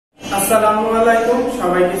আসসালামু আলাইকুম,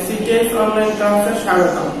 সবাইকে সিকেএস অনলাইন ক্লাসে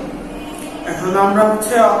স্বাগতম। এখন আমরা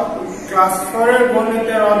ক্লাস 4 এর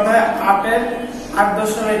গণিতের অধ্যায় 8 এর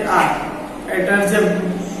 8.8 এটার যে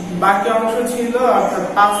বাকি অংশ ছিল অর্থাৎ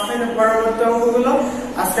 5 থেকে পরবর্তী অঙ্কগুলো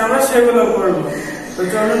আজকে আমরা সেগুলো করব। তো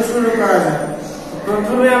চলুন শুরু করা যাক।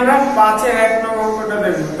 প্রথমে আমরা 5 এর 1 নং অঙ্কটা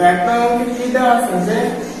দেখব। তো 1 নং অঙ্কে কি দেওয়া আছে যে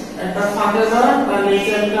একটা ফাঁকা ঘর মানে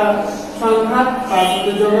নিচে একটা সংখ্যা 5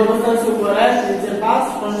 তে যোগ অবস্থায় উপর 1 নিচে 5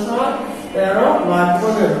 কোণ সমান 13 ভাগ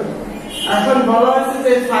 15। এখন বলা হয়েছে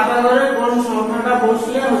যে ফাঁকা ঘরে কোন সংখ্যাটা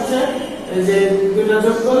বসলে হচ্ছে এই যে দুটো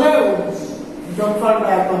যোগ করলে যোগফলটা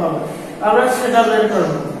এত হবে। আমরা সেটা বের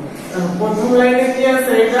করব। প্রথম লাইনে কি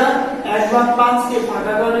আছে, এটা 1 ভাগ 5 কে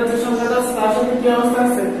ফাঁকা ঘরের যে সংখ্যাটা তার সাথে কি অবস্থা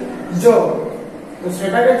আছে যোগ। তো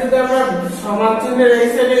সেটাকে যদি আমরা সমান চিহ্নের এই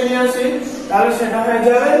সাইডে নিয়ে আসি তাহলে সেটা হয়ে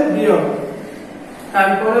যাবে বিয়োগ।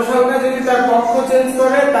 কারণ কোন সংখ্যা যদি তার পক্ষ চেঞ্জ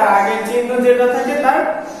করে তার আগের চিহ্ন যেটা থাকে তার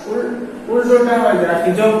উল্টোটা হয়ে যায়।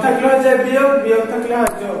 যোগ থাকলে হয়ে যায় বিয়োগ, বিয়োগ থাকলে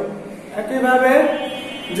হয় যোগ। একইভাবে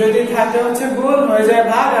যদি থাকে হচ্ছে গুণ হয়ে যায়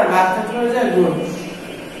ভাগ, আর ভাগ থাকলে হয়ে যায় গুণ।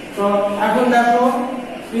 তো এখন দেখো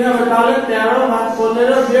কি হবে, তাহলে 13 ভাগ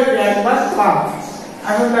 15 বিয়োগ 1 ভাগ 5।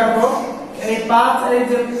 এখন দেখো এই 5 এই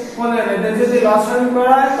যে 15 এদের যদি লসাগু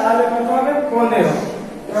করা হয় তাহলে কত হবে 15।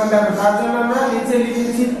 এখন দেখো তার জন্য আমরা নিচে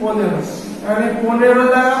লিখেছি 15। মানে 15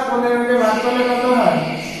 দ্বারা 15 কে ভাগ করলে কত হয়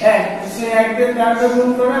 1। সেই 1 দিয়ে 13 কে গুণ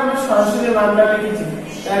করে আমরা সরাসরি মানটা লিখেছি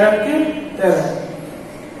 13 কি 13।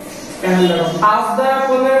 এখন দেখো 5 দ্বারা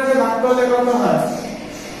 15 কে ভাগ করলে কত হয়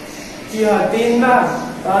কি হয় 3 না।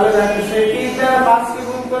 তাহলে দেখো সেই 3 দ্বারা 5 কে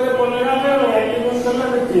গুণ করলে 15 হবে এবং 1 কে গুণ করলে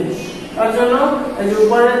হবে 3। তার জন্য এই যে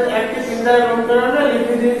উপরে 1 কে 3 দ্বারা গুণ করে আমরা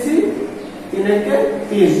লিখে দিয়েছি 3 কে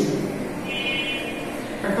 3।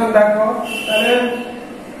 এখন দেখো তাহলে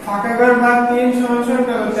ফাঁকা ঘর ভাগ 3 সমান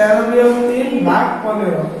কত 13 বিয়োগ 3 ভাগ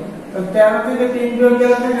 15। তো 13 থেকে 3 বিয়োগ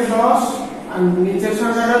গেলে থাকে 10, আর নিচের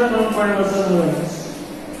সংখ্যাটার কোনো পরিবর্তন হবে না,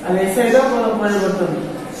 আর এই সাইডেও কোনো পরিবর্তন নেই।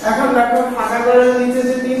 এখন দেখো ফাঁকা ঘরের নিচে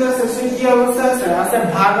যে 3 আছে সে কি অবস্থা আছে, আছে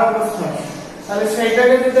ভাগ অবস্থায়। তাহলে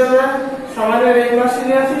সেইটাকে যদি আমরা সমানের এই পাশে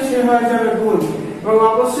নিয়ে আসি সে হয়ে যাবে গুণ, এবং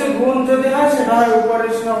অবশ্যই গুণ যদি হয় সেটা হয়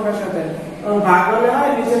উপরের সংখ্যার সাথে, এবং ভাগ হলে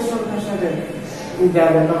হয় নিচের সংখ্যার সাথে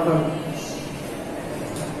যাবে। তখন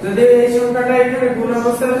যদি এই সংখ্যাটা এখানে গুণ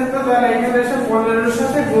অবস্থায় থাকতো তাহলে এখানে এসে 15 এর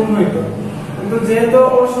সাথে গুণ হইতো, কিন্তু যেহেতু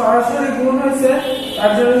ও সরাসরি গুণ হয়েছে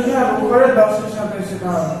তার জন্য কি হবে উপরে 10 এর সাথে সেটা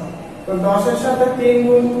হবে। তো 10 এর সাথে 3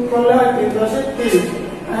 গুণ করলে হয় 3 10 এ 30।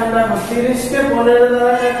 এখন দেখো 30 কে 15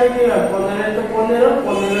 দ্বারা কাটলে কি হয় 15 তো 15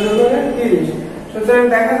 15 গুণে 30। সুতরাং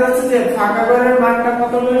দেখা যাচ্ছে যে ফাঁকা ঘরের মানটা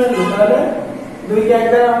কত হলো, তাহলে 2 কে 1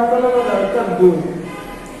 দ্বারা ভাগ করলে কত অর্থাৎ 2।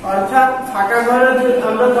 অর্থাৎ ফাঁকা ঘরে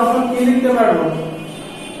আমরা তখন কি লিখতে পারবো,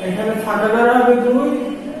 এখানে ফাঁকা ঘর হবে 2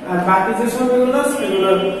 আর বাকি যে সংখ্যাগুলো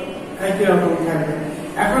সেগুলো একই রকম থাকবে।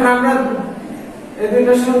 এখন আমরা এই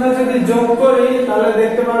দুইটা সংখ্যা যদি যোগ করি তাহলে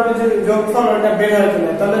দেখতে পারবো যে যোগফল ওটা বের হয়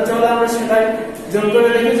কিনা। তাহলে চলো আমরা সেটাই যোগ করে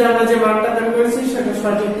দেখি যে আমরা যে মানটা বের করেছি সেটা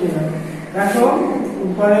সঠিক কিনা। দেখো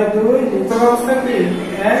উপরে 2 নিচে অবস্থা কি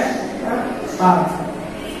 1 আর 5।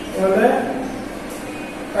 তাহলে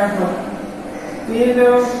দেখো 3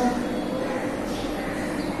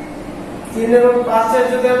 এবং 5 এর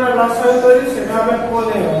যদি আমরা লসাগু করি সেটা হবে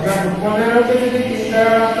 15। দেখো 15 কে যদি 3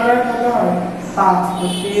 দ্বারা ভাগ করা কত হয় 5। তো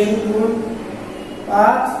 3 গুণ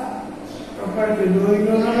 5 তারপর কি 2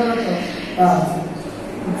 গুণ হলো কত 5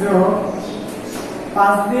 যোগ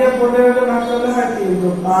 5 দিয়ে 15 কে ভাগ করলে হয় 3। তো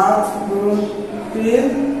 5 গুণ 3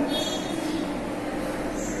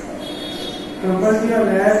 তারপর কি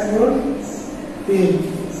হবে 1 গুণ 3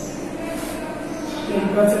 3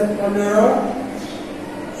 5 15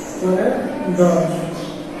 উপরে 10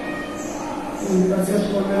 3 5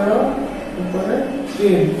 15 উপরে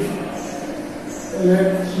 3। তাহলে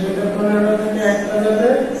 15 থেকে 1 যাবে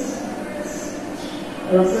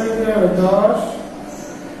উপরে কি হবে 10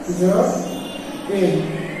 যোগ 3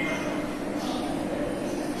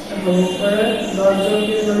 এবং উপরে 10 যোগ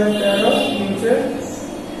 3 মানে 13 নিচে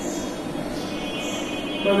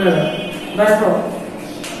 15। দেখো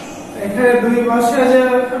এখানে 2 বসে যে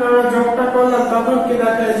আমরা যোগটা করলাম তখন কি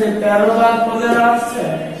দেখা যায় যে 13 ভাগ 15 আসছে,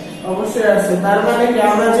 অবশ্যই আসছে। তার মানে কি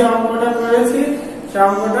আমরা যে অঙ্কটা করেছি সেই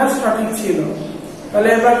অঙ্কটা সঠিক ছিল। তাহলে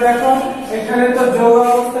এবার দেখো এখানে তো যোগ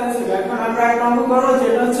অবস্থায় ছিল, এখন আমরা একটা অঙ্ক করব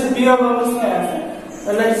যেটা হচ্ছে বিয়োগ অবস্থায় আছে।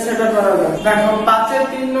 তাহলে সেটা করা যাক। দেখো 5 এর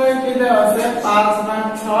 3 নয় কি দেওয়া আছে 5 ভাগ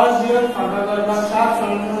 6 বিয়োগ ফাঁকা ঘর ভাগ 7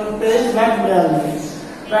 সমান 23 ভাগ 42।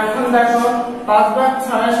 তো এখন দেখো 5 ভাগ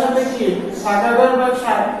 6 এর সাথে কি ফাঁকা ঘর ভাগ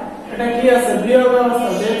 7 এটা কি আছে বিয়োগ অবস্থা,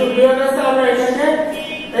 যেহেতু বিয়োগ আছে আমরা এটাকে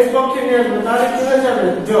এই পক্ষে নিয়ে আসবো, তাহলে কি হয়ে যাবে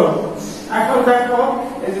যোগ। এখন দেখো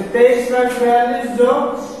এই যে 23 ভাগ 42 যোগ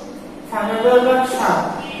ফাঁকা ঘর ভাগ 7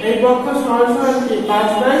 এই পক্ষ সমান সমান কি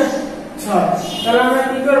 5/6। তাহলে আমরা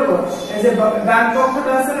কি করব, এই যে ডান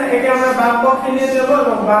পক্ষটা আছে না, এটা আমরা বাম পক্ষে নিয়ে যাব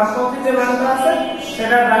এবং বাম পক্ষে যে মানটা আছে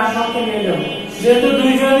সেটা ডান পক্ষে নিয়ে যাব। যেহেতু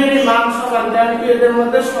দুইজনেরই মান সমান, কারণ কি এদের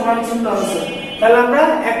মধ্যে সমান চিহ্ন আছে, তাহলে আমরা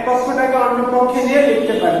এক পক্ষটাকে অন্য পক্ষে নিয়ে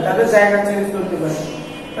লিখতে পারি, তাদের জায়গা চেঞ্জ করতে পারি।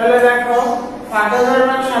 তাহলে দেখো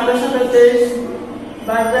ভাগাকার সাথে সাথে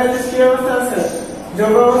 23/42 কি অবস্থা আছে,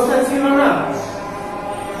 যোগ অবস্থায় ছিল না,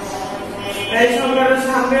 এই সংখ্যাটার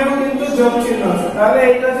সামনেও কিন্তু যোগ চিহ্ন আছে। তাহলে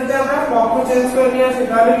এটা যদি আমরা পক্ষ চেঞ্জ করে নিয়ে আসি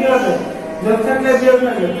তাহলে কি হবে, যোগ থাকলে বিয়োগ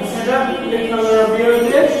থাকবে, তো সেটা লিখতে হবে বিয়োগ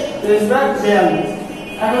দিয়ে 23/42।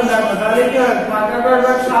 এখন দেখো তাহলে কি হবে,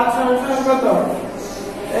 ভাগাকার 7 সমান কত,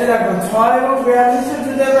 এই দেখো 6 এবং 42 এর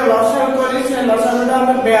যদি আমরা লসাগু করি সেই লসাগুটা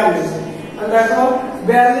হবে 42। আর দেখো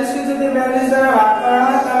 42 কে যদি 42 দ্বারা ভাগ করা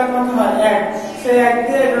হয় তাহলে কত হয়, 1। সেই 1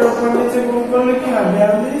 দিয়ে এর উপর নিচে গুণ করলে কি হয়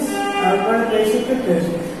 42, আর উপরে 23 কে 23,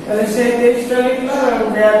 তাহলে সেই 23 টা লিখলাম এবং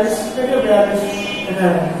 42 থেকে 42 এটা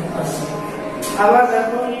আসছে। আবার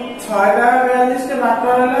দেখো 6 দ্বারা 42 কে ভাগ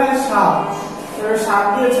করা হলে 7, তাহলে 7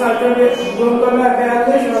 দিয়ে 6 কে গুণ করলে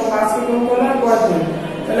 42 এবং 5 কে গুণ করলে 35,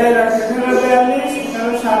 তাহলে দেখো এখানে 42,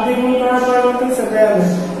 এখানে 7 দিয়ে গুণ করার পর হচ্ছে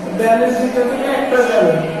 42 দুটো থেকে একটা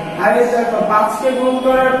যাবে। আর এই দেখো 5 কে গুণ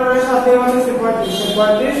করার পরে সাথে হচ্ছে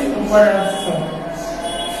 35 উপরে আসছে,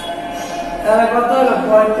 তাহলে কত হলো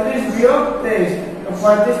 35 বিয়োগ 23, তো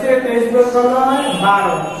 35 থেকে 23 বিয়োগ করলে হয়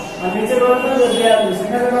 12, আর নিচে কত হবে 42,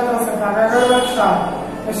 এখানে কত আছে ভাগাকার 7,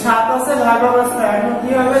 7 আছে ভাগ অবস্থা, এখন কি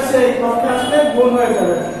হবে সেই পক্ষে আসলে গুণ হয়ে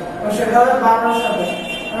যাবে, তো সেটা হবে 12 এর সাথে।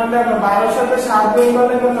 এখন দেখো 12 এর সাথে 7 গুণ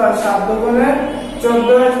করলে কত হয়, 7 দুগুণে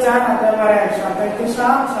 14 এর 4 হাতে আমার 1, 7 1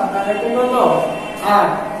 7, 7 আর 1 কত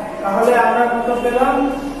 8, তাহলে আমরা কত পেলাম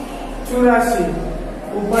 84,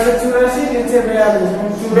 উপরে 84 নিচে 42,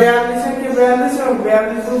 42 এর কি 42 এবং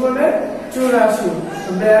 42 দুগুণে 84,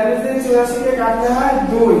 তো 42 দিয়ে 84 কে কাটলে হয়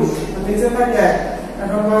 2, নিচে থাকে 1।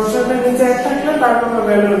 এখন বর্ষাতে নিচে 1 থাকলে তার কোনো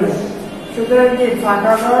ভ্যালু নেই, সুতরাং কি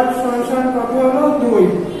ভাগাকার সমান কত হলো 2।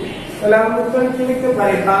 তাহলে আমরা উত্তর কি লিখতে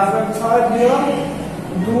পারি, 5/6 বিয়োগ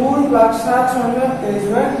 2/7 সমান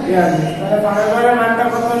 23/42, তাহলে ভাগাকারের মানটা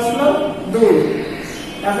কত আসলো 2।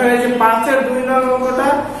 এখন এই যে 5 এর 2 নং অঙ্কটা,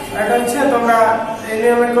 এটা হচ্ছে তোমরা এই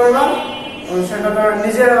নিয়মে করবা, সেটা তোমরা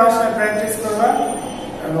নিজের বাসায় প্র্যাকটিস করবা,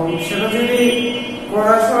 এবং সেটা যদি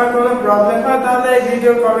করার সময় কোনো প্রবলেম হয় তাহলে এই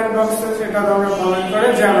ভিডিও কমেন্ট বক্সে সেটা তোমরা কমেন্ট করে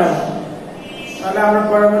জানাবে, তাহলে আমরা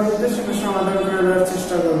পরবর্তীতে সেটা সমাধান করে দেওয়ার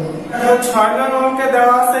চেষ্টা করব। এখন 6 নং অঙ্কে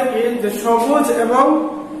দেওয়া আছে কি যে সবুজ এবং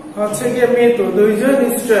হচ্ছে কি মৃত্যু দুইজন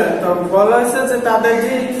স্টুডেন্ট, তো বলা হয়েছে যে তাদের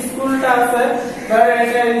যে স্কুলটা আছে, ধরে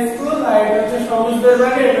এটা স্কুল আর এটা হচ্ছে সবুজদের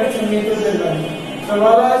বাড়ি, এটা হচ্ছে মৃত্যুদের বাড়ি। তো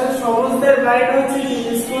বলা হয়েছে সবুজদের বাড়িটা হচ্ছে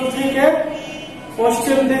স্কুল থেকে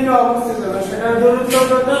পশ্চিম দিকে অবস্থিত, সেটার দূরত্ব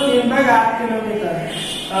কত 3/8 কিলোমিটার।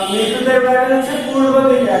 আর মৃত্যুদের বাড়ি হচ্ছে পূর্ব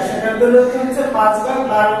দিকে, সেটার দূরত্ব হচ্ছে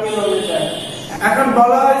 5/12 কিলোমিটার। এখন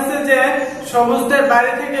বলা হয়েছে যে সবুজদের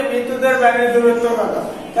বাড়ি থেকে মৃত্যুদের বাড়ির দূরত্ব কত,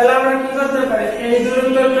 তাহলে আমরা কি করতে পারি, এই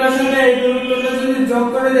দূরত্বটার সঙ্গে এই দূরত্বটা যদি যোগ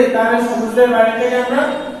করে দিই তাহলে সবুজদের বাড়ি থেকে আমরা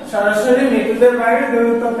সরাসরি মৃত্যুদের বাড়ির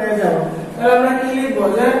দূরত্ব পেয়ে যাব। তাহলে আমরা কি লিখবো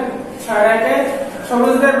যে 6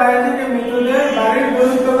 সবুজদের বাড়ি থেকে মৃত্যুদের বাড়ির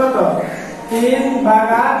দূরত্ব কত,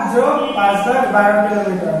 3/8 যোগ 5/12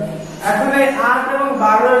 কিলোমিটার। এখন এই 8 এবং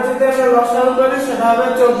 12 যদি আমরা লসাগু করি সেটা হবে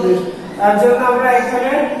 24, তার জন্য আমরা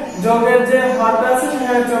এখানে যোগের যে হরটা আছে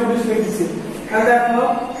সেখানে 24 লিখেছি। আর দেখো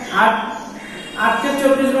 8 কে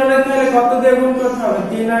 24 বানাতে হলে কত দিয়ে গুণ করতে হবে,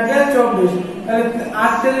 3 8 24, তাহলে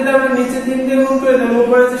 8 কে যদি আমরা নিচে 3 দিয়ে গুণ করি তাহলে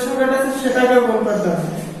উপরে যে সংখ্যাটা আছে সেটাকে গুণ করতে হবে,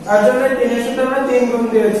 তার জন্য 3 এর সাথে আমরা 3 গুণ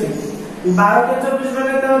দিয়েছি। 12 কে 24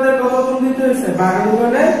 বানাতে আমাদের কত গুণ দিতে হয়েছে, 12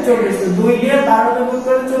 গুণে 24, 2 দিয়ে 12 কে গুণ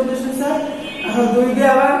করে 24 হয়েছে। এখন 2 দিয়ে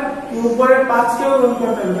আবার উপরে 5 কে গুণ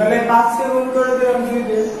করতে হবে, তাহলে 5 কে গুণ করে দিলাম 2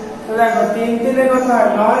 দিয়ে, তো দেখো 3 3 কত হয়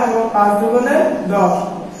 9 এবং 5 দুগুণে 10,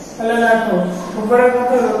 তাহলে দেখো উপরে কত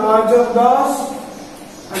হলো 9 যোগ 10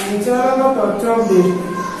 আর নিচে হলো কত 24,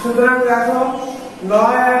 সুতরাং দেখো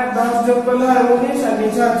 9 আর 10 যোগ করলে হয় 19 আর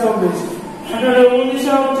নিচে হয় 24। এখন 19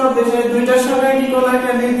 এবং 24 এই দুইটার সঙ্গে কি কোনো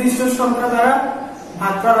একটা নির্দিষ্ট সংখ্যা দ্বারা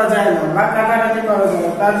ভাগ করা যায় না বা কাটাকাটি করা যায়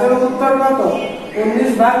না, তার জন্য উত্তর কত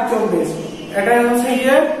 19/24, এটাই হচ্ছে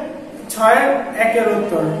গিয়ে 6 এর 1 এর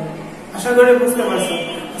উত্তর। আশা করি বুঝতে পারছো,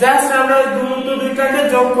 জাস্ট আমরা ওই দূরত্ব দুইটাকে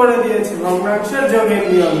যোগ করে দিয়েছি ভগ্নাংশের যোগের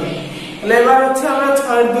নিয়মে। তাহলে এবার হচ্ছে আমরা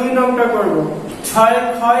 6 2 নংটা করব। 6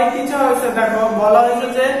 ক্ষয় কি চাওয়া হয়েছে, দেখো বলা হয়েছে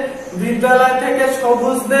যে বিদ্যালয় থেকে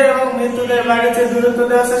সবুজদের এবং মৃত্যুদের বাড়ি যে দূরত্ব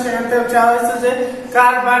দেওয়া আছে সেখান থেকে চাওয়া হয়েছে যে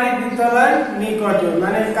কার বাড়ি বিদ্যালয়ের নিকটে,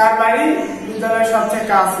 মানে কার বাড়ি বিদ্যালয়ের সবচেয়ে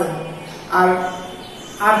কাছে।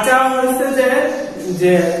 আর চাওয়া হয়েছে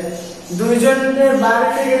যে দুইজনের বাড়ি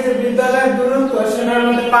থেকে যে বিদ্যালয়ের দূরত্ব সেটার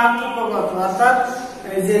মধ্যে পার্থক্য কত, অর্থাৎ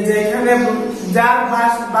এই যে যেখানে যার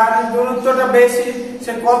বাড়ির দূরত্বটা বেশি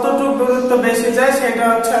সে কতটুকু দূরত্ব বেশি যায় সেটা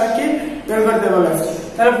হচ্ছে আর কি বের করতে বলেছে।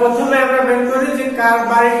 তাহলে প্রথমে আমরা বের করি যে কার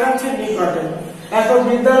বাড়িটা হচ্ছে নিকটে। এখন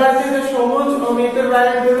বিদ্যালয় থেকে সবুজ ও মিতুর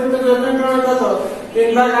বাড়ির দূরত্ব যথাক্রমে কত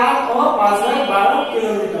 3/8 ও 5/12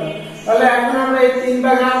 কিলোমিটার। তাহলে এখন আমরা এই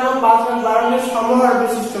 3/8 ও 5/12 এর সমহর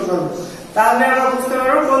বিশিষ্ট করব, তাহলে আমরা বুঝতে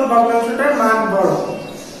পারবো কোন ভগ্নাংশটার মান বড়।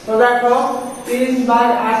 তো দেখো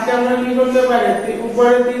 3/8 কে আমরা কি করতে পারি,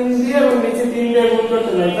 উপরে 3 দিয়ে এবং নিচে 3 দিয়ে গুণ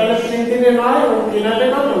করতে পারি। তাহলে 3 3 এ 9 এবং 3 8 এ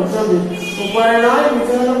কত 24, উপরে 9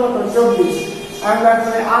 নিচে হলো কত 24। আর দেখো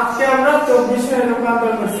 8 কে আমরা 24 এ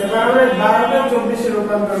রূপান্তর করছি, এবার আমরা 12 কে 24 এ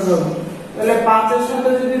রূপান্তর করব। তাহলে 5 এর সাথে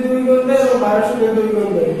যদি 2 গুণ দেই এবং 12 এর সাথে 2 গুণ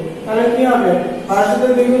দেই তাহলে কি হবে, 12 এর সাথে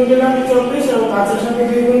 2 গুণ দিলে হবে 24 এবং 5 এর সাথে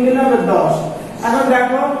 2 গুণ দিলে হবে 10। এখন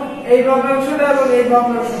দেখো এই ভগ্নাংশটা এবং এই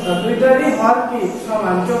ভগ্নাংশটা দুইটারই হর কি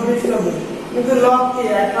সমান 24 24, কিন্তু লব কি,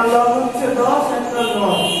 একটা লব হচ্ছে 10, একটা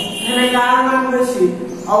 9। এখানে কার মান বেশি,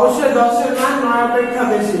 অবশ্যই 10 এর মান 9 অপেক্ষা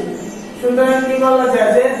বেশি। সুতরাং কি বলা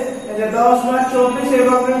যায় যে এই যে 10/24 এই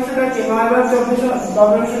ভগ্নাংশটা কি 9/24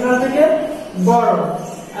 ভগ্নাংশটা থেকে বড়।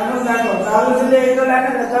 এখন দেখো তাহলে যদি এটা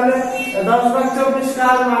লেখা যায় তাহলে 10/24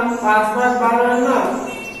 কার মান 5/12 এর মান,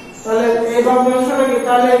 তাহলে এই ভগ্নাংশটা কি,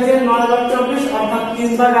 তাহলে এই যে 9/24 অর্থাৎ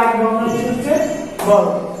 3/8 ভগ্নাংশ হচ্ছে বড়।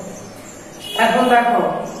 এখন দেখো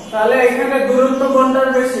তাহলে এখানে দূরত্ব কোনটার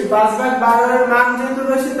বেশি, 5/12 এর মান যেহেতু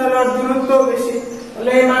বেশি তাহলে ওর দূরত্ব বেশি,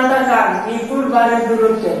 তাহলে এই মানটা কার, মিতুর বাড়ির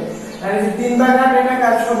দূরত্ব। আর এই যে 3/8 এটা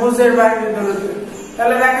কার, সবুজের বাড়ির দূরত্ব।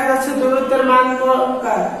 তাহলে দেখা যাচ্ছে দূরত্বের মান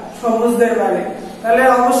কার, সবুজদের বাড়ি। তাহলে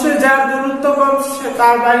অবশ্যই যার দূরত্ব কম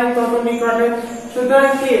তার বাড়ি তত নিকটে।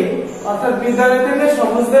 সুতরাং কি, অর্থাৎ বিদ্যালয় থেকে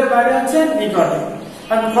সবুজদের বাড়ি হচ্ছে নিকটে।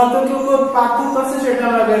 আর কতটুকু পার্থক্য আছে সেটা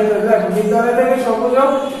আমরা বের করতে হবে। বিদ্যালয় থেকে সবুজ ও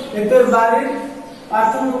মিতুর বাড়ির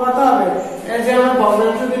পার্থক্য কত হবে, এই যে আমরা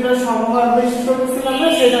ভগ্নাংশ দুটোর সমহর বিশিষ্ট করছিলাম না,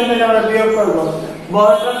 সেখান থেকে আমরা বিয়োগ করব।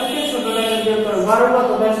 বড়টা থেকে ছোটটাকে বিয়োগ করব। বড় কত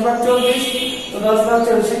 10/24, তো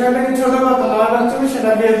 10/24 সেখান থেকে ছোট কত 9/24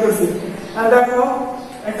 সেটা বিয়োগ করছি। আর দেখো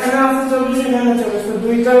এখানে আছে 24, এখানে 24, তো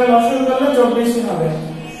দুইটার লসাগু করলে 24 হবে।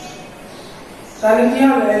 তাহলে কি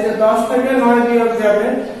হবে, এই যে 10 থেকে 9 বিয়োগ যাবে,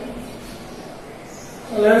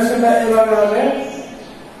 তাহলে সেটা এভাবে হবে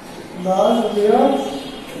 10 বিয়োগ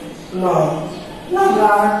 9। আমরা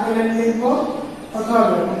আরেক করে লিখব, কত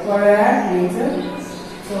হবে, উপরে 1 নিচে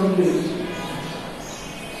 24।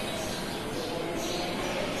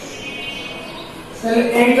 তাহলে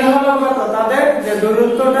এইটা হলো কত, তাদের যে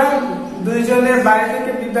দূরত্বটা দুইজনের বাড়ি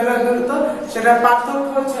থেকে বিদ্যালয়ের দূরত্ব সেটা পার্থক্য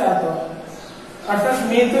হচ্ছে এত। অর্থাৎ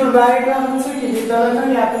মিতুর বাড়িটা হচ্ছে কি বিদ্যালয়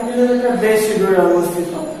থেকে এত কিলোমিটার বেশি দূরে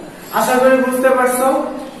অবস্থিত। আশা করি বুঝতে পারছো।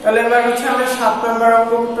 তাহলে এবার হচ্ছে আমরা 7 নম্বর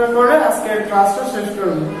অঙ্কটা করে আজকের ক্লাসটা শেষ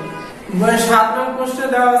করব। 7 নম্বর প্রশ্নে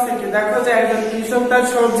দেওয়া আছে কি, দেখো যে একজন কৃষক তার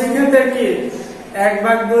সবজি ক্ষেতে কি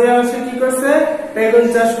 1/2 অংশে কি করছে, বেগুন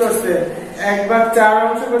চাষ করছে, 1/4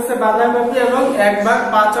 অংশ করছে বাঁধাকপি এবং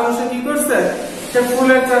 1/5 অংশে কি করছে, সে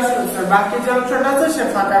ফুলের চাষ করছে। বাকি যে অংশটা আছে সে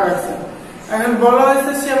ফাঁকা রাখছে। এখন বলা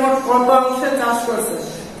হয়েছে সে মোট কত অংশে চাষ করছে।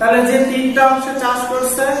 তাহলে যে 3টা অংশে চাষ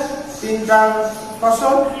করছে, 3টা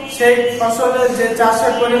ফসল, সেই ফসলের যে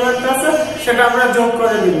চাষের পরিমাণটা আছে সেটা আমরা যোগ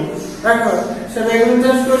করে দিব। দেখো সে বেগুন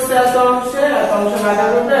চাষ করছে এত অংশে, এত অংশে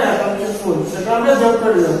বাঁধাকপি, এত অংশে ফুল, সেটা আমরা যোগ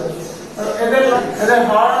করে দেব। এদের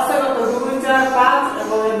হর আছে কত 2 4 5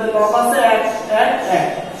 এবং এদের লব আছে 1 1 1।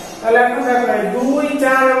 তাহলে এখন দেখো 2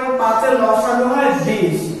 4 এবং 5 এর লসাগু হয়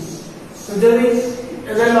 20। তো যদি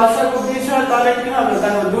এদের লসাগু 20 হয় তাহলে কি হবে,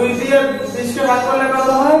 দেখো 2 দিয়ে 20 কে ভাগ করলে কত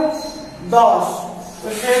হয় 10। তো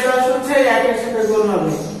সেই 10 হচ্ছে 1 এর সাথে গুণ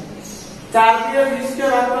হবে। 4 দিয়ে 20 কে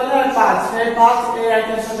ভাগ করলে হয় 5, সেই 5 এই 1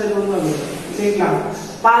 এর সাথে গুণ হবে, লিখলাম।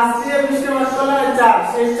 5 দিয়ে 20 কে ভাগ করলে হয় 4,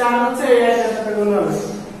 সেই 4 হচ্ছে এই 1 এর সাথে গুণ হবে,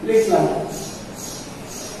 লিখলাম।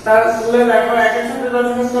 তাহলে দেখো 1 এর সাথে 10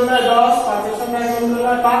 গুণ করলে 10, 5 এর সাথে গুণ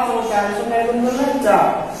করলে 5 এবং 4 এর সাথে গুণ করলে 4।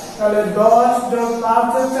 তাহলে 10 যোগ 5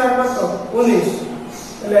 যোগ 4 কত 19।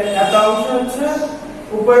 তাহলে এত অংশ হচ্ছে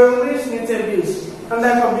উপরে 19 নিচে 20। তাহলে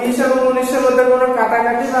দেখো 20 এবং 19 এর মধ্যে কোনো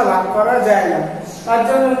কাটাকাটি বা ভাগ করা যায় না। তার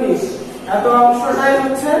জন্য কি এত অংশটাই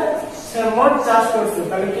হচ্ছে সে মোট চাষ করছে।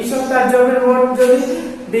 তাহলে কৃষক তার জমির মোট যদি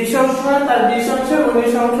 20 অংশ হয়, তার 20 অংশে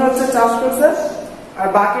 19 অংশ হচ্ছে চাষ করছে আর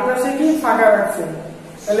বাকিটা সে কি ফাঁকা রাখছে।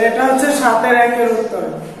 তাহলে এটা হচ্ছে 7 এর 1 এর উত্তর।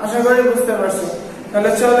 আশা করি বুঝতে পারছো।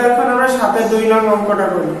 তাহলে চলো এখন আমরা 7 এর 2 নং অঙ্কটা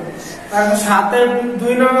করি। এখন 7 এর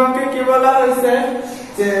 2 নং অঙ্কে কি বলা হয়েছে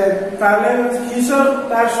যে তাহলে কৃষক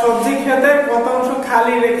তার সবজি ক্ষেতে কত অংশ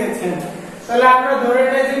খালি রেখেছেন। তাহলে আমরা ধরে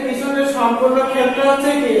নিই যে কৃষকের সম্পূর্ণ ক্ষেত্র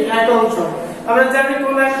হচ্ছে কি 1 অংশ। আমরা জানি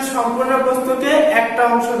কোন একটা সম্পূর্ণ বস্তুকে একটা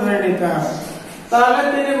অংশ ধরে নিতে হয়। তাহলে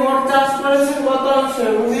তিনি মোট চাষ করেছেন কত অংশ,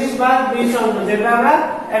 19/20 অংশ, যেটা আমরা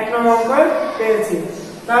 1 নং অঙ্কে পেয়েছি।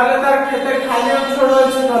 তাহলে তার ক্ষেত্রে খালি অংশ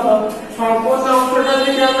রয়েছে কত, সম্পূর্ণ অংশটা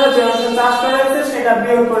থেকে আমরা যে অংশ চাষ করা হয়েছে সেটা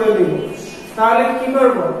বিয়োগ করে দিব। তাহলে কি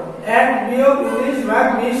করব, 1 বিয়োগ 19 ভাগ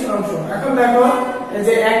 20 অংশ। এখন দেখো এই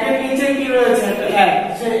যে 1 এর নিচে কি রয়েছে, একটা 1,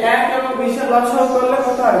 সেই 1 এবং 20 এর লসাগু করলে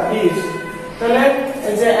কত হয়, 20। তাহলে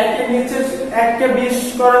এই যে 1 এর নিচে 1 কে 20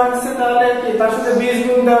 করা হচ্ছে, তাহলে কি তার সাথে 20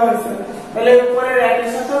 গুণ দেওয়া হয়েছে, তাহলে উপরের 1 এর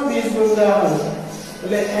সাথে 20 গুণ দেওয়া হবে।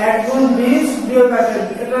 তাহলে 1 গুণ 20 বিয়োগ 1,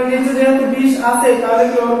 এটার নিচে যেহেতু 20 আছে তাহলে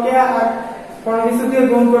কি ওকে আর কোন কিছু দিয়ে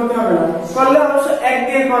গুণ করতে হবে না, করলে অবশ্য 1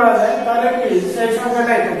 দিয়ে করা যায়, তাহলে কি সেই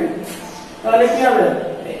সংখ্যাটাই থাকে। তাহলে কি হবে,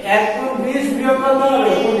 1 গুণ 20 বিয়োগ করতে হবে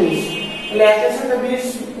 19, তাহলে 1 এর সাথে 20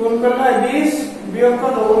 গুণ করলে হয় 20 বিয়োগ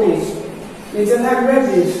কত 19, নিচে থাকবে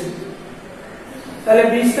 20। তাহলে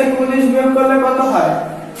 20 থেকে 19 বিয়োগ করলে কত হয়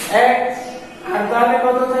 1, আর তাহলে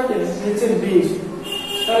কত থাকে নিচে 20।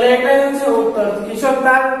 তাহলে এটাই হচ্ছে উত্তর। কৃষক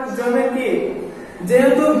তার জমি কি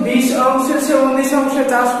যেহেতু 20 অংশে সে 19 অংশে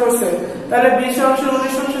চাষ করছে, তাহলে 20 অংশে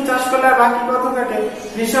 19 অংশে চাষ করলে বাকি কত থাকে,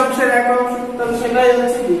 20 অংশের 1 অংশ, তাহলে সেটাই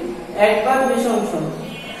হচ্ছে কি 1/20 অংশ।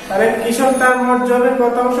 তাহলে কৃষক তার মোট জমির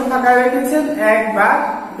কত অংশ ফাঁকা রেখেছেন,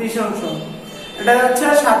 1/20 অংশ। এটা হচ্ছে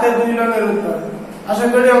 7-এর 2 নং উত্তর। আশা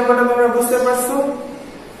করি অঙ্কটা তোমরা বুঝতে পারছো।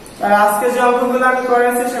 আর আজকে যে অঙ্কগুলো আমি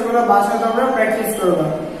করেছি সেগুলো বাসায় তোমরা প্র্যাকটিস করবে।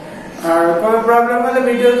 আর কোনো প্রবলেম হলে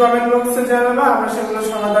ভিডিও কমেন্ট বক্সে জানাবা, আমরা সেগুলো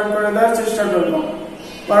সমাধান করে দেওয়ার চেষ্টা করব।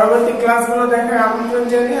 পরবর্তী ক্লাসগুলো দেখার আমন্ত্রণ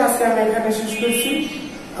জানিয়ে আজকে আমি এখানে শেষ করছি।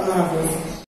 আল্লাহ হাফেজ।